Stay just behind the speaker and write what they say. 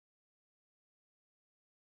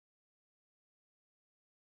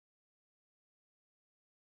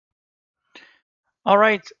All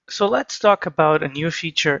right, so let's talk about a new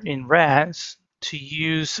feature in RAS to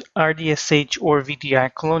use RDSH or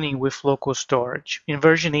VDI cloning with local storage. In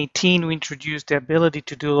version 18, we introduced the ability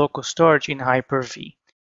to do local storage in Hyper-V.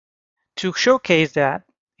 To showcase that,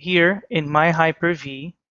 here in my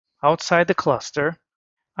Hyper-V, outside the cluster,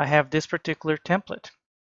 I have this particular template.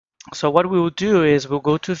 So what we will do is we'll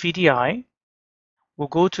go to VDI, we'll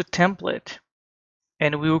go to template,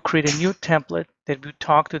 and we will create a new template that will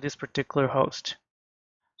talk to this particular host.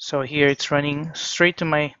 So here it's running straight to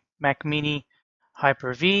my Mac Mini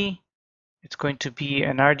Hyper-V. It's going to be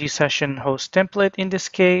an RD session host template in this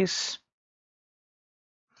case.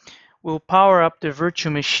 We'll power up the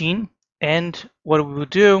virtual machine, and what we will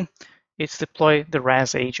do is deploy the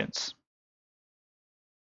RAS agents.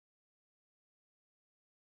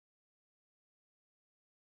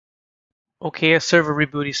 Okay, a server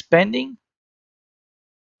reboot is pending.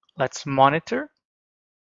 Let's monitor.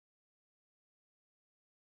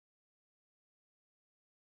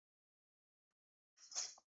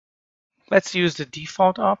 Let's use the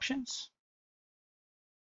default options.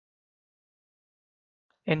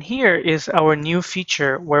 And here is our new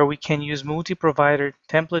feature where we can use multi-provider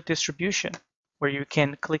template distribution, where you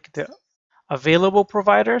can click the available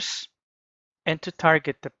providers and to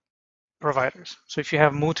target the providers. So if you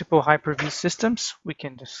have multiple Hyper-V systems, we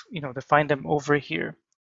can just define them over here.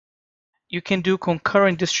 You can do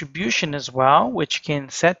concurrent distribution as well, which can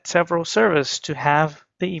set several servers to have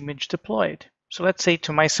the image deployed. So let's say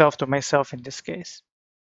to myself in this case,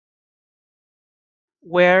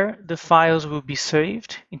 where the files will be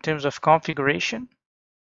saved in terms of configuration.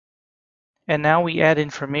 And now we add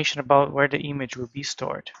information about where the image will be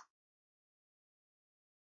stored.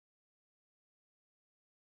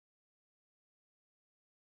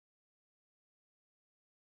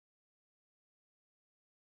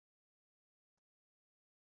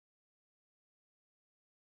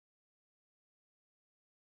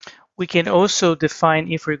 We can also define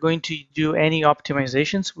if we're going to do any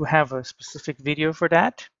optimizations. We have a specific video for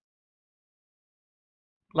that.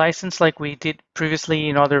 License like we did previously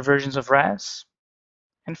in other versions of RAS,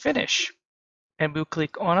 and finish. And we'll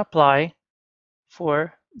click on apply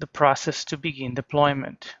for the process to begin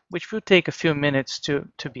deployment, which will take a few minutes to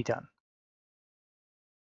be done.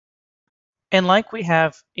 And like we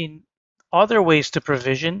have in other ways to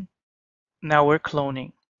provision, now we're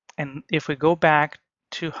cloning. And if we go back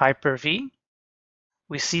to Hyper-V,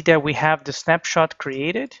 we see that we have the snapshot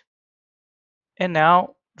created, and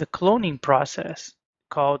now the cloning process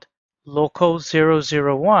called local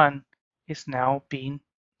 001 is now being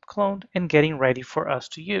cloned and getting ready for us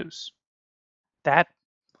to use. That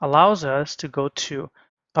allows us to go to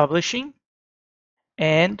publishing,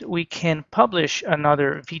 and we can publish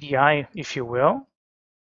another VDI, if you will,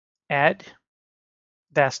 add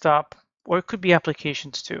desktop, or it could be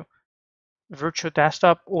applications too. Virtual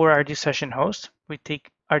desktop or RD session host. We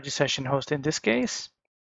take RD session host in this case.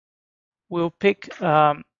 We'll pick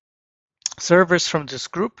servers from this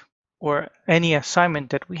group or any assignment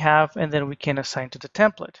that we have, and then we can assign to the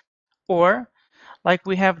template. Or, like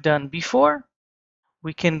we have done before,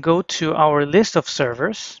 we can go to our list of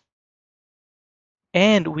servers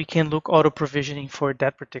and we can look auto provisioning for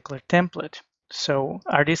that particular template. So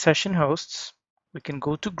RD session hosts, we can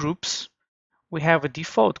go to groups. We have a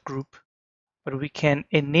default group, but we can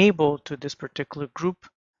enable to this particular group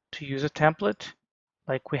to use a template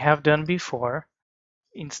like we have done before,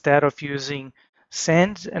 instead of using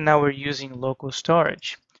send, and now we're using local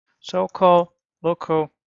storage. So I'll call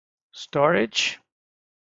local storage,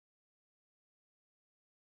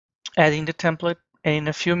 adding the template, and in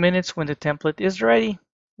a few minutes when the template is ready,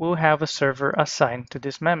 we'll have a server assigned to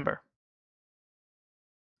this member.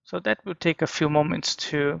 So that will take a few moments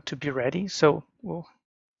to be ready. So we'll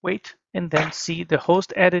wait and then see the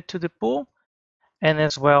host added to the pool, and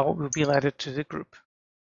as well will be added to the group.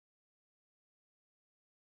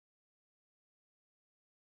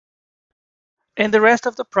 And the rest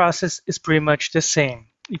of the process is pretty much the same.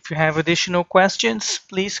 If you have additional questions,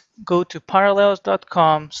 please go to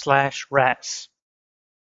parallels.com/RAS.